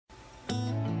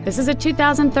This is a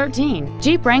 2013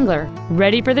 Jeep Wrangler,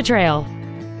 ready for the trail.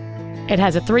 It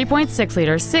has a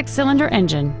 3.6-liter six-cylinder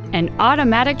engine, an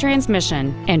automatic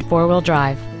transmission, and four-wheel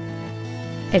drive.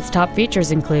 Its top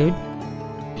features include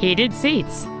heated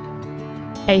seats,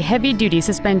 a heavy-duty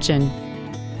suspension,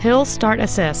 hill start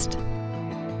assist,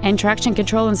 and traction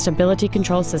control and stability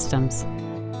control systems.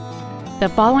 The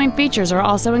following features are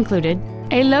also included: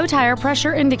 a low tire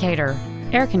pressure indicator,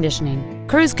 air conditioning,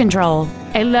 cruise control,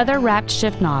 a leather-wrapped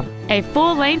shift knob, a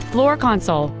full-length floor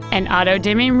console, an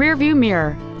auto-dimming rearview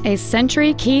mirror, a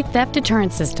Sentry key theft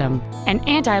deterrent system, an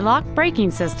anti-lock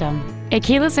braking system, a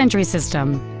keyless entry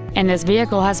system, and this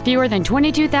vehicle has fewer than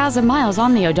 22,000 miles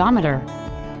on the odometer.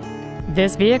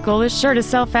 This vehicle is sure to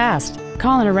sell fast.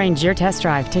 Call and arrange your test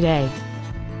drive today.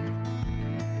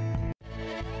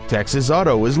 Texas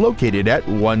Auto is located at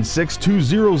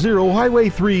 16200 Highway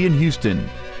 3 in Houston.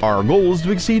 Our goal is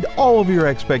to exceed all of your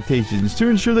expectations to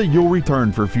ensure that you'll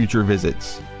return for future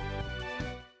visits.